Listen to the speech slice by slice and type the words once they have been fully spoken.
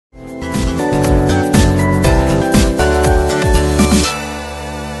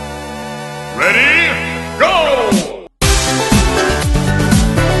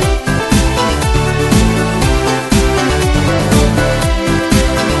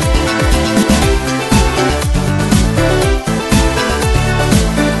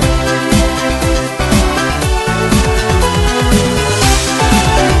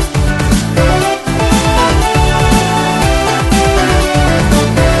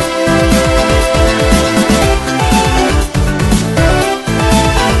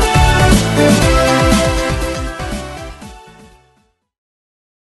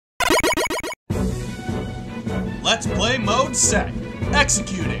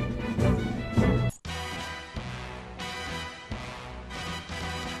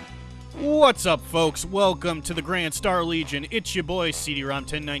What's up, folks? Welcome to the GrandStarLegion. It's your boy,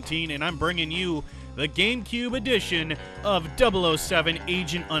 Cdrom1019, and I'm bringing you the GameCube edition of 007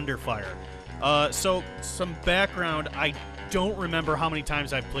 Agent Under Fire. So, some background. I don't remember how many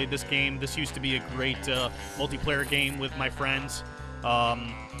times I've played this game. This used to be a great multiplayer game with my friends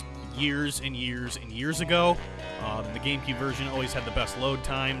years and years and years ago. The GameCube version always had the best load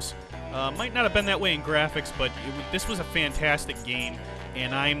times. Might not have been that way in graphics, but this was a fantastic game.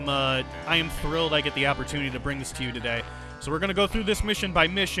 And I am thrilled I get the opportunity to bring this to you today. So we're going to go through this mission by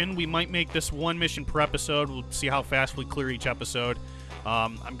mission. We might make this one mission per episode. We'll see how fast we clear each episode.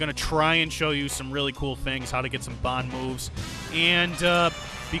 I'm going to try and show you some really cool things, how to get some Bond moves. And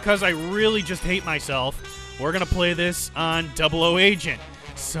because I really just hate myself, we're going to play this on 00 Agent.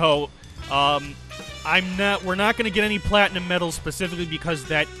 So we're not going to get any Platinum medals specifically because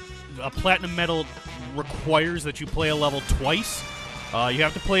that Platinum medal requires that you play a level twice. You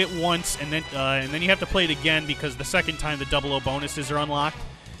have to play it once, and then you have to play it again because the second time the 00 bonuses are unlocked,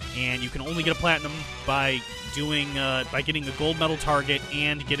 and you can only get a platinum by getting a gold medal target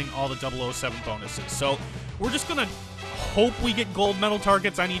and getting all the 007 bonuses. So we're just gonna hope we get gold medal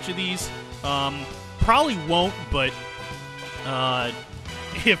targets on each of these. Probably won't, but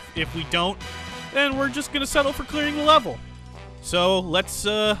if we don't, then we're just gonna settle for clearing the level. So let's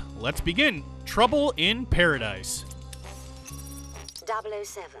begin. Trouble in Paradise.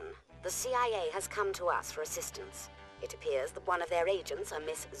 007. The CIA has come to us for assistance. It appears that one of their agents, a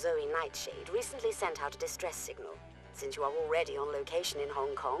Miss Zoe NightShade, recently sent out a distress signal. Since you are already on location in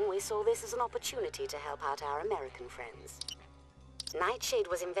Hong Kong, we saw this as an opportunity to help out our American friends. NightShade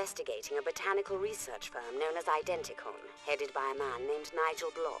was investigating a botanical research firm known as Identicon, headed by a man named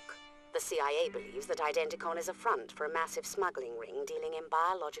Nigel Block. The CIA believes that Identicon is a front for a massive smuggling ring dealing in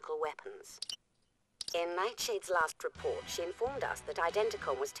biological weapons. In NightShade's last report, she informed us that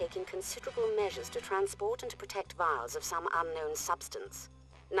Identicon was taking considerable measures to transport and to protect vials of some unknown substance.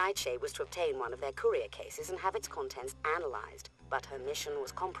 NightShade was to obtain one of their courier cases and have its contents analyzed, but her mission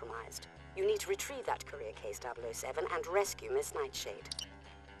was compromised. You need to retrieve that courier case, 007, and rescue Miss NightShade.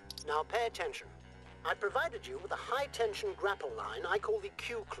 Now pay attention. I provided you with a high-tension grapple line I call the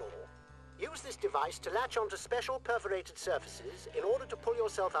Q-Claw. Use this device to latch onto special perforated surfaces in order to pull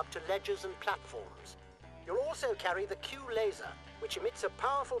yourself up to ledges and platforms. You'll also carry the Q-Laser, which emits a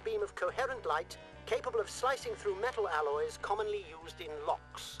powerful beam of coherent light capable of slicing through metal alloys commonly used in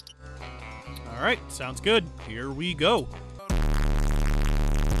locks. All right, sounds good. Here we go.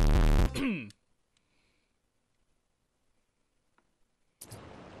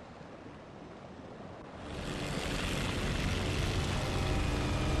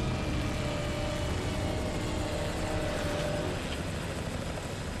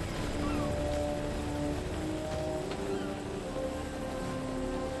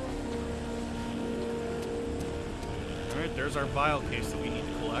 There's our vial case that we need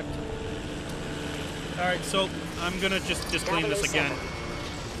to collect. Alright, so I'm gonna just disclaim this again.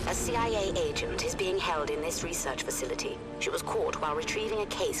 A CIA agent is being held in this research facility. She was caught while retrieving a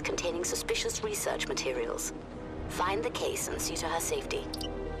case containing suspicious research materials. Find the case and see to her safety.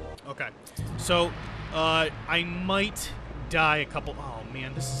 Okay. So, I might die a couple... Oh,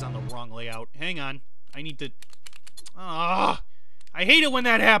 man, this is on the wrong layout. Hang on. I need to... Ah! I hate it when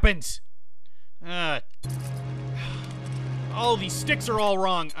that happens! Oh, these sticks are all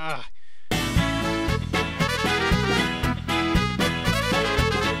wrong.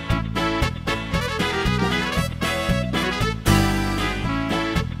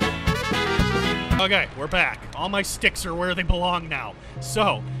 Okay, we're back. All my sticks are where they belong now.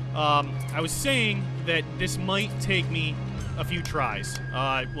 So, I was saying that this might take me a few tries.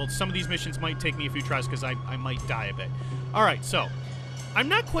 Well, some of these missions might take me a few tries because I might die a bit. Alright, so... I'm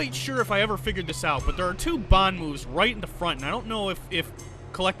not quite sure if I ever figured this out, but there are two Bond moves right in the front, and I don't know if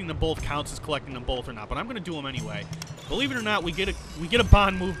collecting them both counts as collecting them both or not, but I'm going to do them anyway. Believe it or not, we get a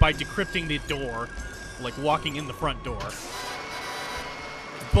Bond move by decrypting the door, like walking in the front door.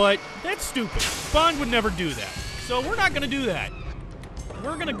 But that's stupid. Bond would never do that. So we're not going to do that.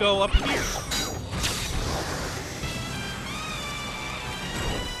 We're going to go up here.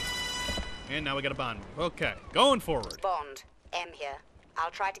 And now we got a Bond move. Okay, going forward. Bond, M here. I'll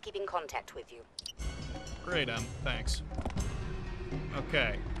try to keep in contact with you. Great, thanks.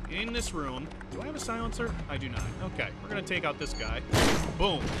 Okay, in this room... Do I have a silencer? I do not. Okay, we're gonna take out this guy.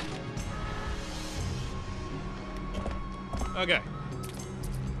 Boom. Okay.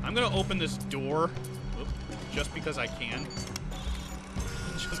 I'm gonna open this door just because I can.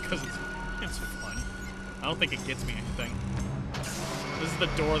 Just because it's fun. I don't think it gets me anything. This is the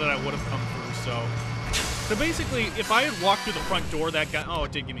door that I would have come through, so basically, if I had walked through the front door, that guy... Oh,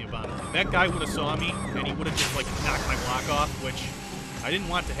 it did give me a bounty. That guy would have saw me, and he would have just, like, knocked my block off, which I didn't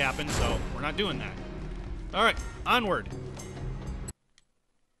want to happen, so we're not doing that. Alright, onward.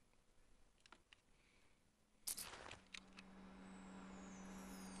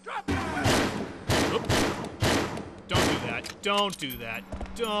 Oops. Don't do that. Don't do that.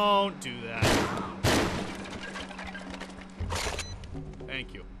 Don't do that.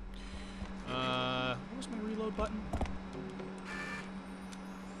 Thank you. What was my reload button?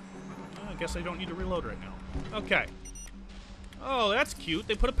 I guess I don't need to reload right now. Okay. Oh, that's cute.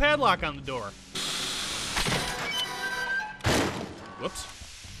 They put a padlock on the door. Whoops.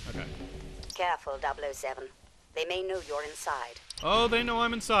 Okay. Careful, 007. They may know you're inside. Oh, they know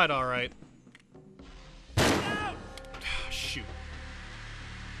I'm inside, all right. Shoot.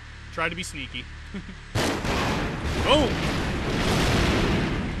 Try to be sneaky. Boom!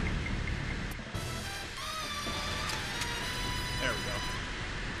 There we go.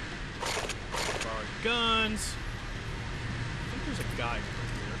 Borrowed guns. I think there's a guy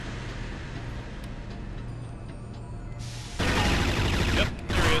over here. Yep,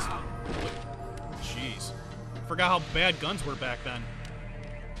 there he is. Jeez. Forgot how bad guns were back then.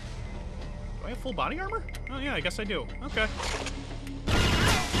 Do I have full body armor? Oh yeah, I guess I do. Okay.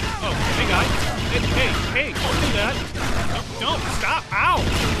 Oh, hey guy. Hey, don't do that. No, don't, stop. Ow!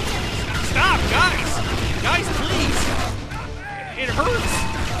 Stop, guys! Guys, please! It hurts!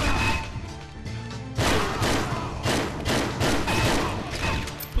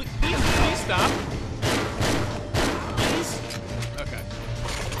 Please stop. Please? Okay.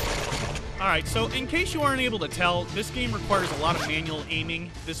 Alright, so in case you aren't able to tell, this game requires a lot of manual aiming.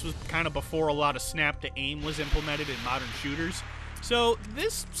 This was kind of before a lot of snap to aim was implemented in modern shooters. So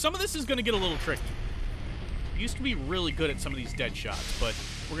some of this is going to get a little tricky. I used to be really good at some of these dead shots, but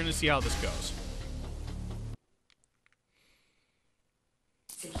we're going to see how this goes.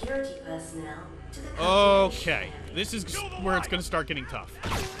 Security personnel to the Okay, this is where it's going to start getting tough.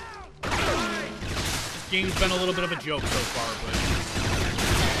 This game's been a little bit of a joke so far, but...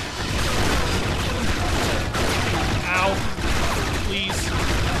 Ow. Please.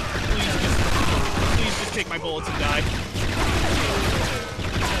 Please just take my bullets and die.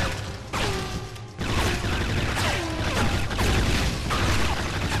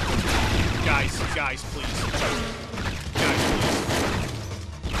 Guys, please. Guys, please.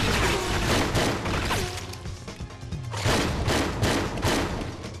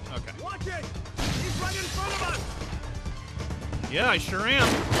 Okay. Watch it! He's right in front of us! Yeah, I sure am.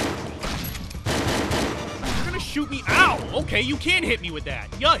 You're gonna shoot me. Ow! Okay, you can hit me with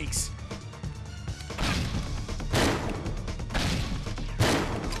that. Yikes.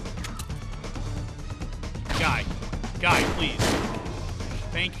 Guy, please.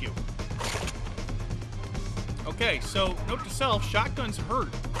 Thank you. Okay, so, note to self, shotguns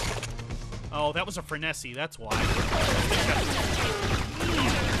hurt. Oh, that was a Frenesi, that's why.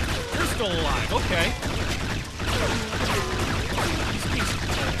 You're still alive, okay. These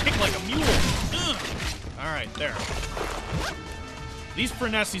kick like a mule. Alright, there. These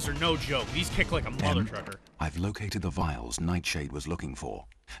Frenesis are no joke. These kick like a mother trucker. I've located the vials NightShade was looking for.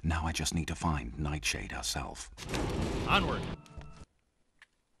 Now I just need to find NightShade herself. Onward.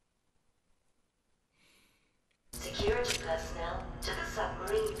 security personnel to the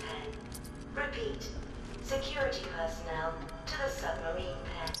submarine pen. Repeat. Security personnel to the submarine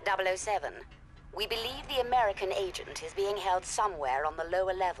pen. 007. We believe the American agent is being held somewhere on the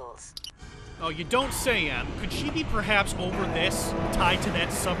lower levels. Oh, you don't say, Em. Could she be perhaps over this, tied to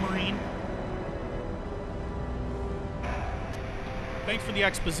that submarine? Thanks for the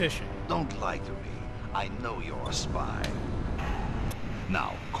exposition. Don't lie to me. I know you're a spy.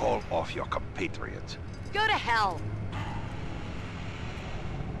 Now, call off your compatriot. Go to hell!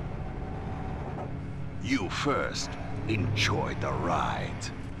 You first. Enjoy the ride.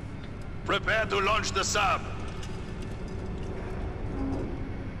 Prepare to launch the sub!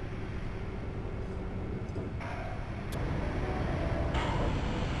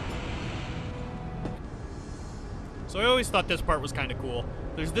 So I always thought this part was kind of cool.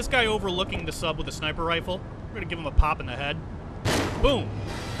 There's this guy overlooking the sub with a sniper rifle. We're gonna give him a pop in the head. Boom!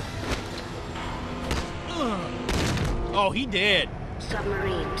 Ugh. Oh, he did!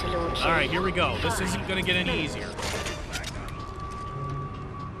 Submarine to launch. Alright, here we go. This isn't gonna get any easier.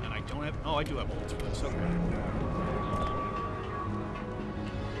 And I don't have... Oh, I do have bullets for this. Okay.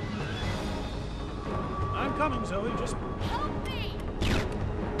 I'm coming, Zoe. Just... Help me!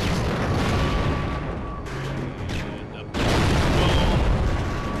 And up. Boom.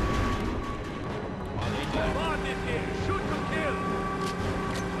 While they do... Come on, Nicky! Shoot to kill!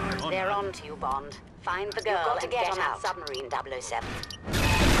 They're man. on to you, Bond. Find the girl and get on that submarine, 007.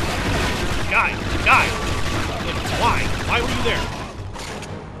 Guy! Why? Why were you there?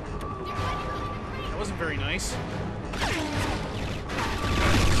 That wasn't very nice.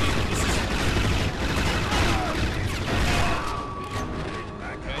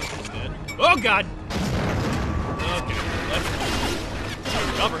 Okay, he's dead. Oh, God! Okay, let's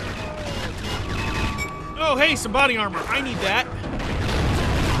cover. Oh, hey, some body armor. I need that.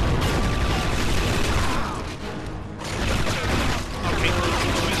 Okay,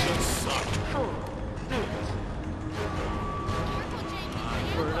 those suck.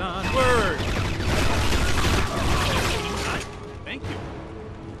 Onward. Thank you.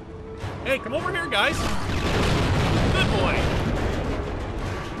 Hey, come over here, guys. Good boy.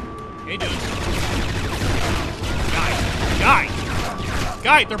 Hey, dude.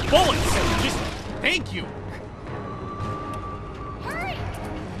 Guy, they're bullets. Just, thank you. Hurry!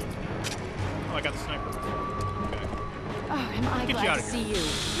 Oh, I got the sniper. Okay. Oh, am I Get you glad out to of see here. you.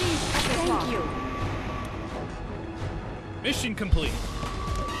 Please, thank you. Mission complete.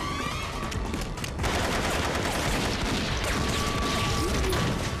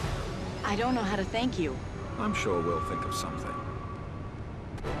 I don't know how to thank you. I'm sure we'll think of something.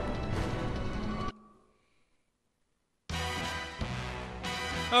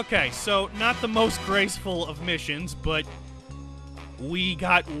 Okay, so not the most graceful of missions, but we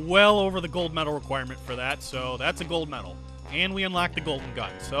got well over the gold medal requirement for that, so that's a gold medal. And we unlocked the golden gun,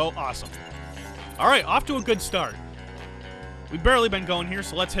 so awesome. All right, off to a good start. We've barely been going here,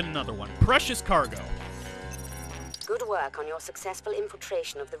 so let's hit another one. Precious cargo. Good work on your successful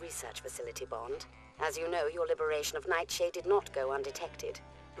infiltration of the research facility, Bond. As you know, your liberation of Nightshade did not go undetected.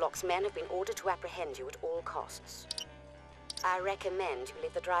 Block's men have been ordered to apprehend you at all costs. I recommend you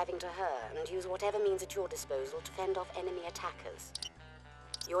leave the driving to her and use whatever means at your disposal to fend off enemy attackers.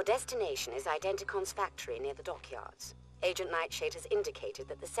 Your destination is Identicon's factory near the dockyards. Agent NightShade has indicated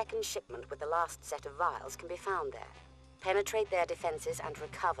that the second shipment with the last set of vials can be found there. Penetrate their defenses and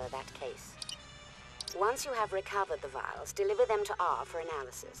recover that case. Once you have recovered the vials, deliver them to R for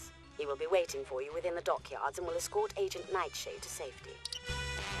analysis. He will be waiting for you within the dockyards and will escort Agent NightShade to safety.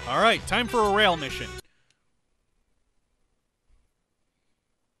 All right, time for a rail mission.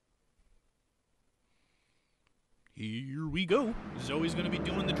 Here we go. Zoe's going to be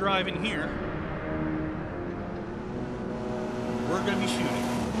doing the driving here. We're going to be shooting.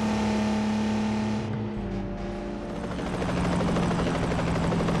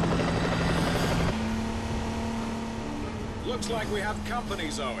 Looks like we have company,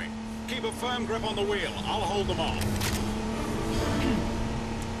 Zoe. Keep a firm grip on the wheel. I'll hold them off.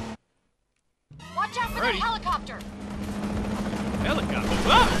 Watch out for that helicopter! Helicopter.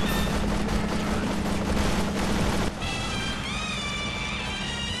 Ah!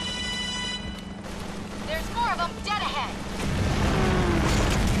 There's more of them dead ahead!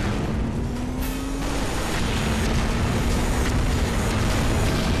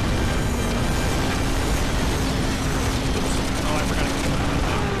 Oh, I forgot to do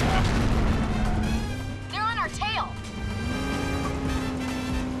that. They're on our tail!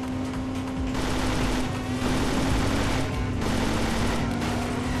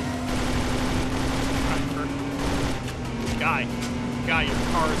 Guy, your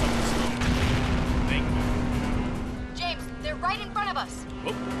car is up the slope. Thank you. James, they're right in front of us!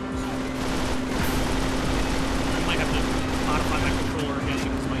 Whoop. I might have to modify my controller again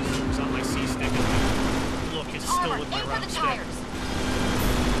because my zoom's on my C stick and my look is still with my aim for round the stick. tires!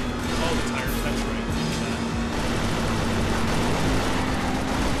 Oh, the tires, that's right.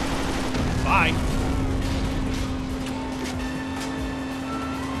 Bye.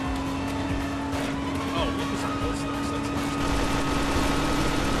 Oh, look what's on those things. That's interesting.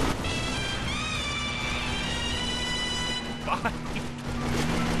 Bye.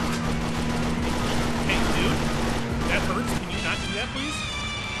 Hey, dude. That hurts. Can you not do that, please?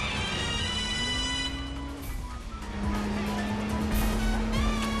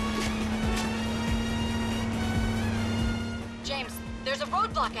 James, there's a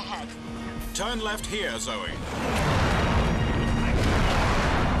roadblock ahead! Turn left here, Zoe.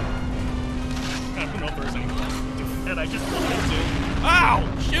 I don't know if there's anything else to do with that. I just wanted to. Ow!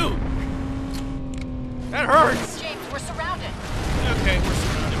 Shoot! That hurts! James, we're surrounded! Okay, we're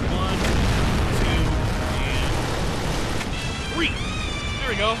surrounded. 1, 2, and 3. There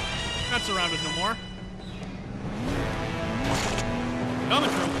we go. Not surrounded no more. Coming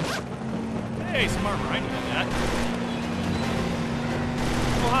through. Hey, some armor. I needed that.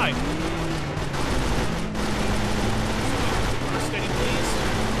 Oh, hi. Steady, please.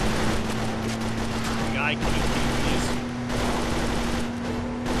 Guy, can you please?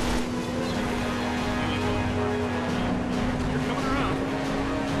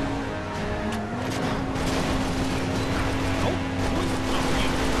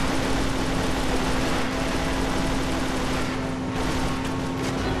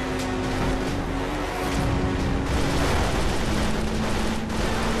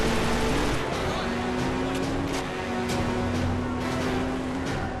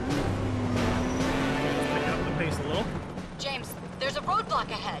 a roadblock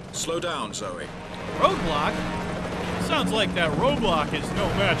ahead. Slow down, Zoe. Roadblock? Sounds like that roadblock is no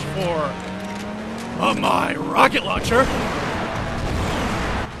match for my rocket launcher.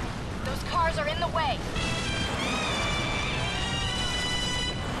 Those cars are in the way.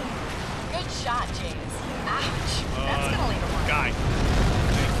 Good shot, James. Ouch. That's gonna leave a mark. Guy.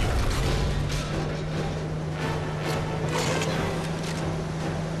 Thank you.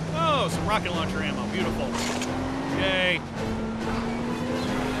 Oh, some rocket launcher ammo. Beautiful. Yay.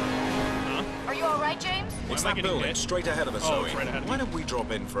 Huh? Are you alright, James? It's am I that getting building hit? straight ahead of us, Oh, Zoe. it's right ahead of Why me. don't we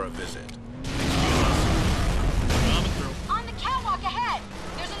drop in for a visit? Coming through. On the catwalk ahead.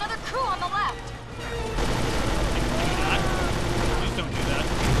 There's another crew on the left. Please don't do that.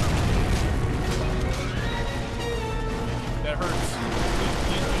 That hurts.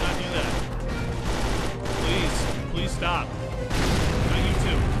 Please do not do that. Please stop. Not you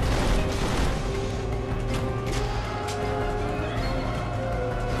too.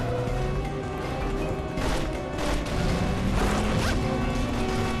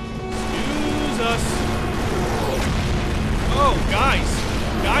 Excuse us. Oh, guys,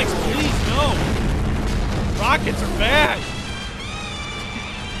 please no. Rockets are bad.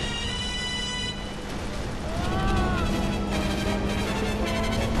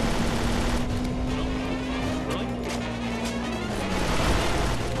 Really?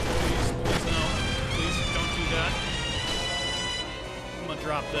 Please no. Please don't do that. I'm gonna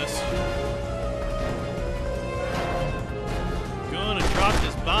drop this. Gonna drop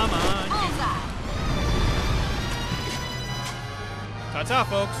this bomb on you. Bullseye. Ta-ta,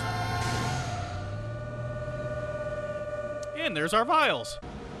 folks. And there's our vials.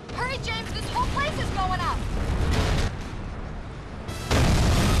 Hurry, James. This whole place is going up.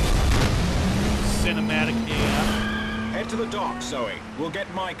 Cinematic AF. Head to the dock, Zoe. We'll get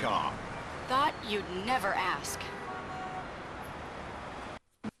my car. Thought you'd never ask.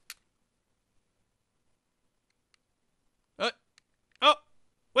 Oh,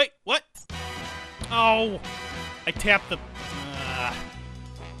 wait, what? Oh, I tapped the...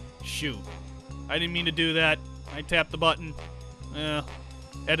 shoot. I didn't mean to do that. I tapped the button.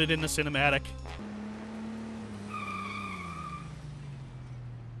 Edit in the cinematic.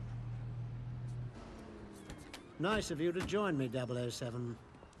 Nice of you to join me, 007.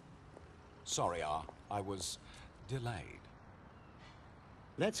 Sorry, R. I was delayed.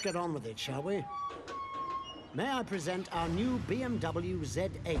 Let's get on with it, shall we? May I present our new BMW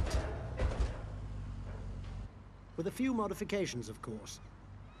Z8? With a few modifications, of course.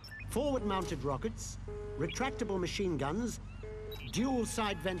 Forward-mounted rockets, retractable machine guns, dual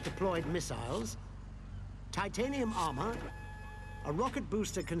side-vent deployed missiles, titanium armor, a rocket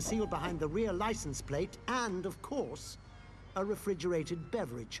booster concealed behind the rear license plate, and, of course, a refrigerated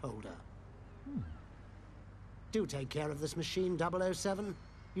beverage holder. Do take care of this machine, 007.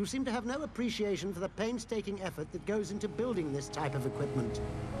 You seem to have no appreciation for the painstaking effort that goes into building this type of equipment.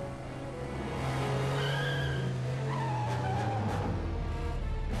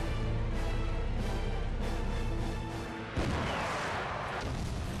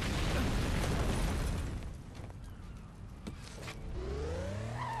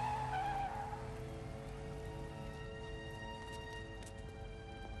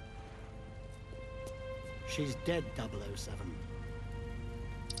 She's dead, 007.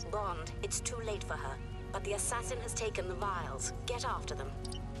 Bond, it's too late for her. But the assassin has taken the vials. Get after them.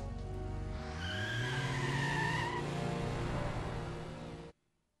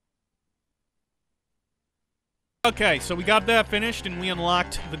 Okay, so we got that finished, and we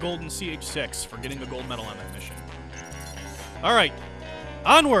unlocked the golden CH6 for getting the gold medal on that mission. All right,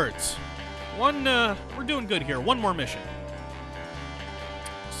 onwards. We're doing good here. One more mission.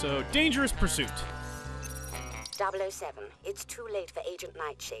 So, dangerous pursuit. 007, it's too late for Agent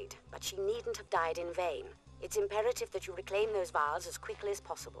NightShade, but she needn't have died in vain. It's imperative that you reclaim those vials as quickly as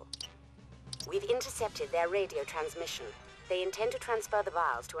possible. We've intercepted their radio transmission. They intend to transfer the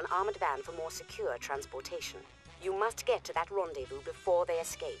vials to an armored van for more secure transportation. You must get to that rendezvous before they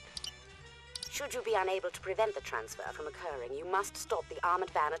escape. Should you be unable to prevent the transfer from occurring, you must stop the armored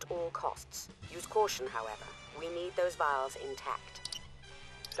van at all costs. Use caution, however. We need those vials intact.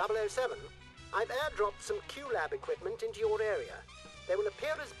 007, I've airdropped some Q-Lab equipment into your area. They will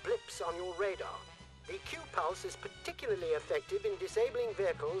appear as blips on your radar. The Q-Pulse is particularly effective in disabling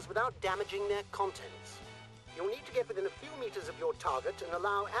vehicles without damaging their contents. You'll need to get within a few meters of your target and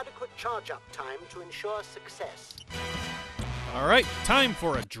allow adequate charge-up time to ensure success. All right, time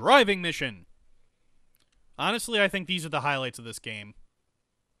for a driving mission. Honestly, I think these are the highlights of this game.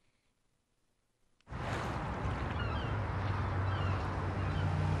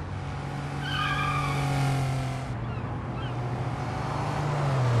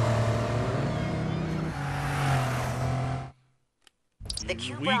 The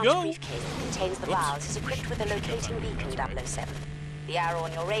Q we branch go. briefcase that contains the vials is equipped with a locating beacon, 007. The arrow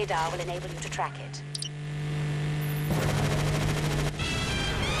on your radar will enable you to track it.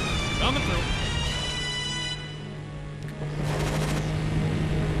 Coming through.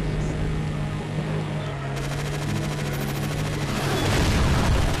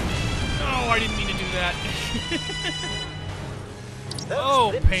 Oh, I didn't mean to do that.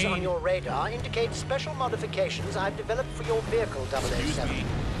 Those blips pain. on your radar indicate special modifications I've developed for your vehicle, 007.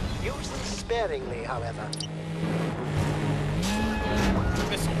 Use them sparingly, however.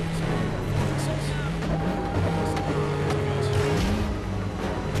 Missiles.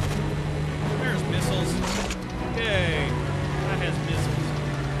 There's missiles. Okay. That has missiles.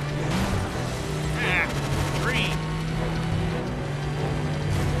 Ah, green.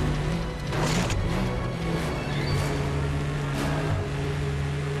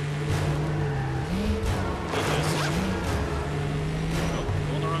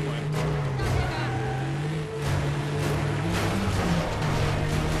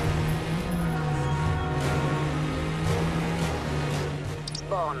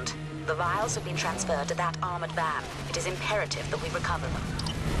 Bond, the vials have been transferred to that armored van. It is imperative that we recover them.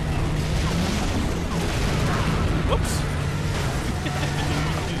 Whoops.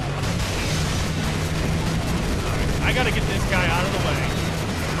 I gotta get this guy out of the way.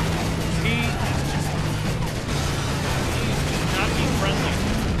 He's not being friendly.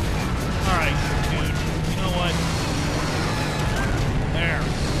 Alright, dude. You know what? There.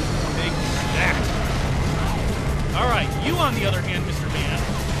 Take that. Alright, you on the other hand, Mr. Man.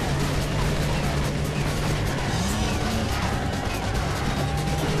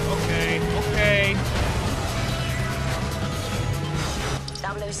 Okay.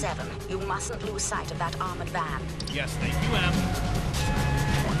 007, you mustn't lose sight of that armored van. Yes, thank you, M.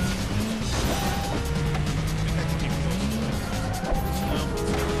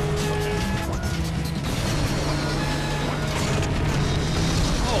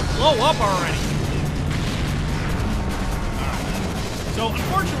 Oh, blow up already. Alright. So,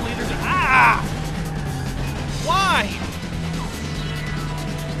 unfortunately, there's a... Ah! Why?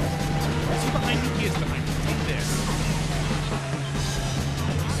 Is he behind me? He is behind me. Take this.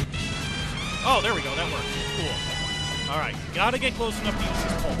 Oh, there we go. That worked. Cool. Alright. Gotta get close enough to use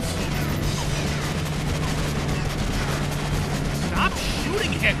his pulse. Stop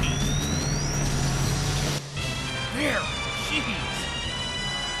shooting at me! There! Jeez!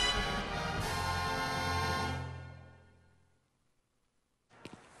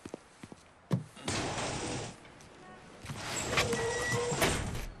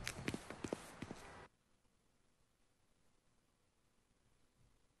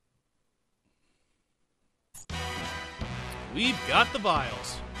 We've got the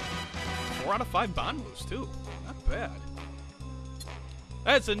vials. 4 out of 5 bond moves, too. Not bad.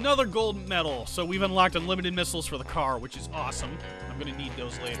 That's another gold medal. So we've unlocked unlimited missiles for the car, which is awesome. I'm going to need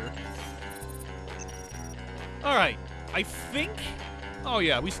those later. Alright. I think... Oh,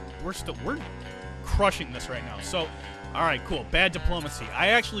 yeah. We're crushing this right now. So, alright, cool. Bad diplomacy. I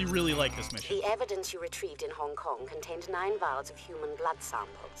actually really like this mission. The evidence you retrieved in Hong Kong contained 9 vials of human blood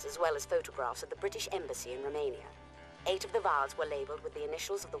samples, as well as photographs of the British Embassy in Romania. 8 of the vials were labeled with the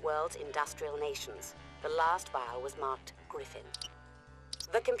initials of the world's industrial nations. The last vial was marked Griffin.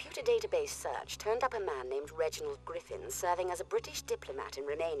 The computer database search turned up a man named Reginald Griffin serving as a British diplomat in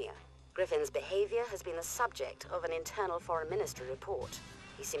Romania. Griffin's behavior has been the subject of an internal foreign ministry report.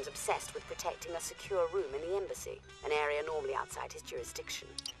 He seems obsessed with protecting a secure room in the embassy, an area normally outside his jurisdiction.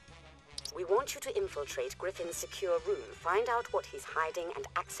 We want you to infiltrate Griffin's secure room, find out what he's hiding, and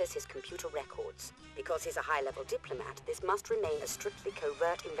access his computer records. Because he's a high-level diplomat, this must remain a strictly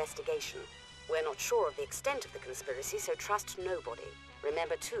covert investigation. We're not sure of the extent of the conspiracy, so trust nobody.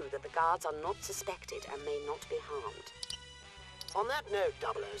 Remember, too, that the guards are not suspected and may not be harmed. On that note,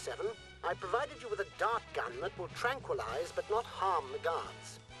 007, I provided you with a dart gun that will tranquilize but not harm the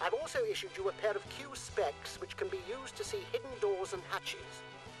guards. I've also issued you a pair of Q specs which can be used to see hidden doors and hatches.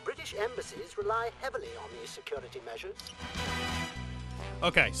 British embassies rely heavily on these security measures.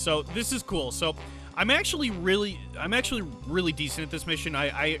 Okay, so this is cool. So I'm actually really decent at this mission.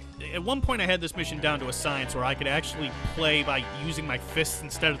 I at one point I had this mission down to a science where I could actually play by using my fists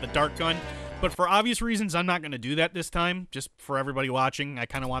instead of the dart gun. But for obvious reasons, I'm not going to do that this time. Just for everybody watching, I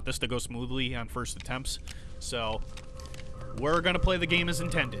kind of want this to go smoothly on first attempts. So we're going to play the game as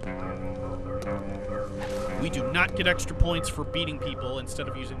intended. We do not get extra points for beating people instead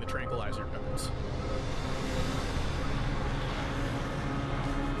of using the tranquilizer guns.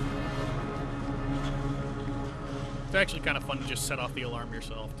 It's actually kind of fun to just set off the alarm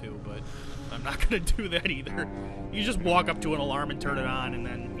yourself, too, but I'm not going to do that either. You just walk up to an alarm and turn it on, and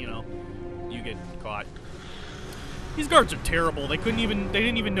then, you know, you get caught. These guards are terrible. They didn't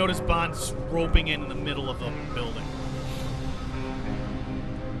even notice Bond's roping in the middle of the building.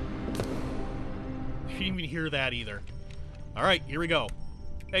 You didn't even hear that either. All right, here we go.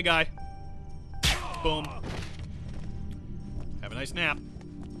 Hey, guy. Boom. Have a nice nap.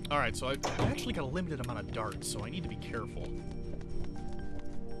 All right, so I've actually got a limited amount of darts, so I need to be careful.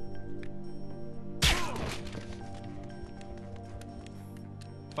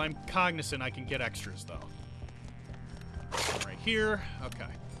 If I'm cognizant, I can get extras, though. Right here. Okay.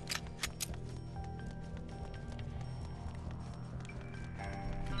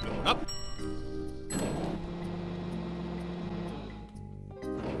 Going up.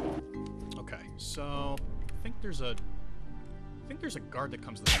 Okay, so I think there's a guard that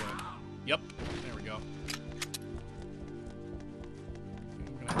comes this way. Yep. There we go.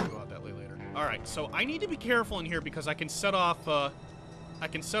 I'm gonna have to go out that way later. All right, so I need to be careful in here because I can set off a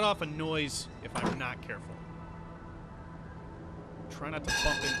noise if I'm not careful. Try not to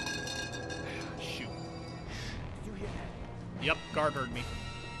bump in. Shoot. Yep, guard heard me.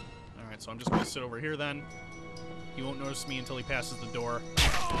 Alright, so I'm just gonna sit over here then. He won't notice me until he passes the door.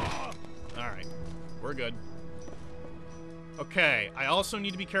 Alright, we're good. Okay, I also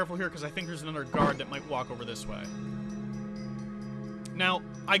need to be careful here because I think there's another guard that might walk over this way. Now,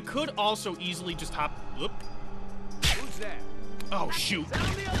 I could also easily just hop... Whoop. Who's that? Oh, shoot. No!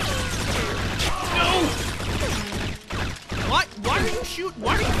 What? Why are you shooting?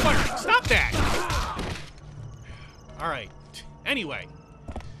 Why are you firing? Stop that! Alright. Anyway.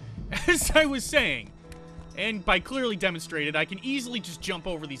 As I was saying, and by clearly demonstrated, I can easily just jump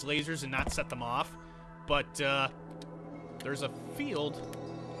over these lasers and not set them off. But, there's a field.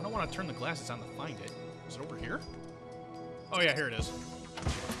 I don't want to turn the glasses on to find it. Is it over here? Oh, yeah, here it is.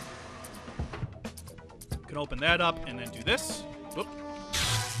 Can open that up and then do this. Whoop.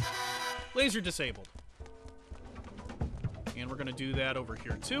 Laser disabled. And we're going to do that over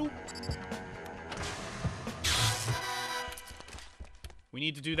here, too. We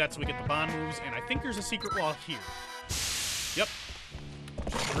need to do that so we get the Bond moves, and I think there's a secret wall here. Yep.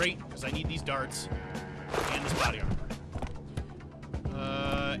 Great, because I need these darts and this body armor.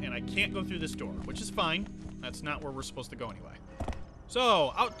 And I can't go through this door, which is fine. That's not where we're supposed to go anyway.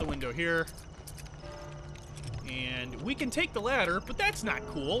 So, out the window here. And we can take the ladder, but that's not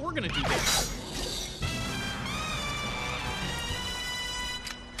cool. We're going to do this.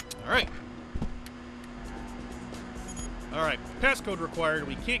 Alright. Alright, passcode required.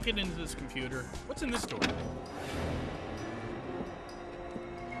 We can't get into this computer. What's in this door?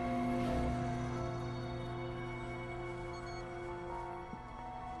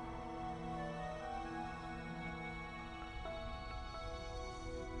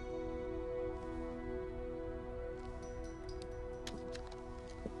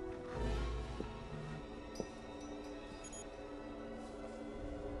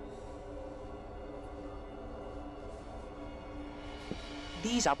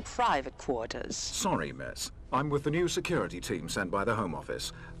 These are private quarters. Sorry, miss. I'm with the new security team sent by the Home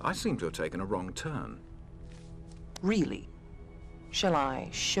Office. I seem to have taken a wrong turn. Really? Shall I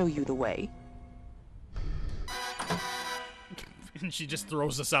show you the way? And she just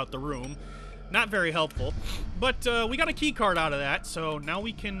throws us out the room. Not very helpful. But we got a key card out of that, so now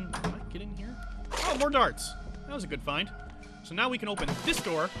we can... Can I get in here? Oh, more darts. That was a good find. So now we can open this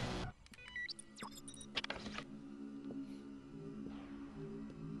door.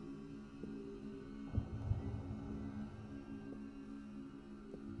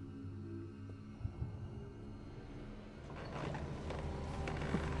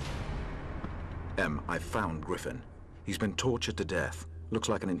 I found Griffin. He's been tortured to death. Looks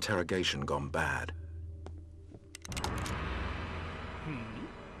like an interrogation gone bad.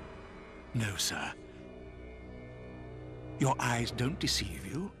 No, sir. Your eyes don't deceive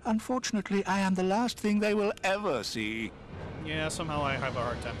you. Unfortunately, I am the last thing they will ever see. Yeah, somehow I have a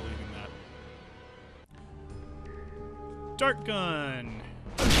hard time believing that. Dart gun.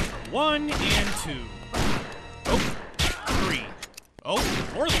 1 and 2. Oh, 3.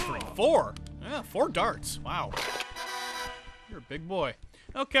 Oh, more than 3. 4. Yeah, 4 darts. Wow. You're a big boy.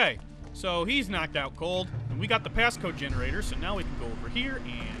 Okay, so he's knocked out cold, and we got the passcode generator, so now we can go over here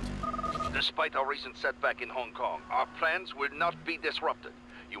and... Despite our recent setback in Hong Kong, our plans will not be disrupted.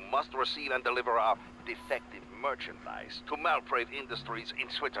 You must receive and deliver our defective merchandise to Malprave Industries in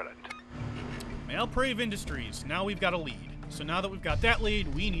Switzerland. Malprave Industries. Now we've got a lead. So now that we've got that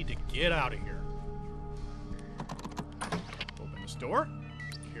lead, we need to get out of here. Open this door.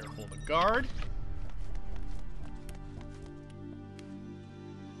 Careful of the guard.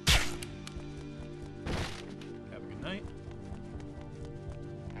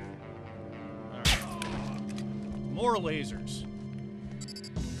 more lasers.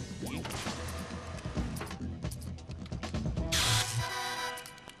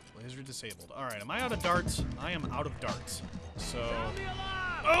 Laser disabled. All right, am I out of darts? I am out of darts. So...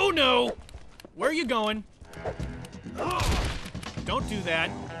 Oh, no! Where are you going? Don't do that.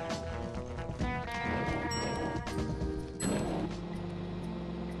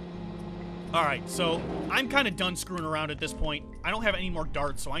 Alright, so I'm kind of done screwing around at this point. I don't have any more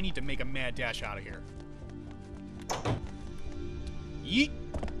darts, so I need to make a mad dash out of here. Yeet.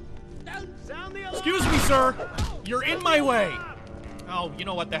 Excuse me, sir. You're in my way. Oh, you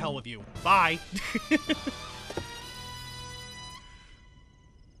know what? The hell with you. Bye.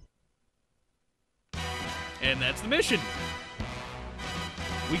 And that's the mission.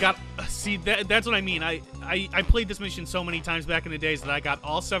 We got... See, that's what I mean. I played this mission so many times back in the days that I got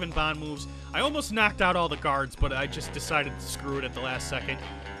all 7 bond moves. I almost knocked out all the guards, but I just decided to screw it at the last second.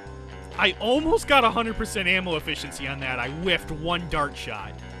 I almost got 100% ammo efficiency on that. I whiffed 1 dart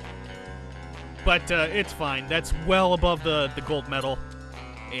shot. But it's fine. That's well above the gold medal.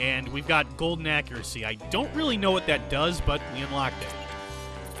 And we've got golden accuracy. I don't really know what that does, but we unlocked it.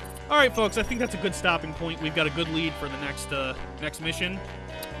 Alright, folks, I think that's a good stopping point. We've got a good lead for the next mission.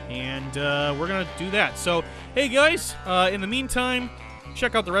 And we're going to do that. So, hey guys, in the meantime,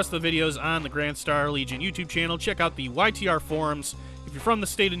 check out the rest of the videos on the GrandStarLegion YouTube channel. Check out the YTR forums. If you're from the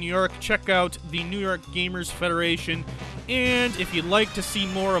state of New York, check out the New York Gamers Federation. And if you'd like to see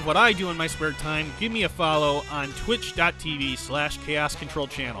more of what I do in my spare time, give me a follow on twitch.tv/Chaos Control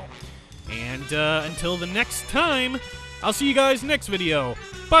Channel. And until the next time, I'll see you guys next video.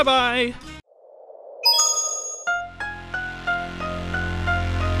 Bye-bye!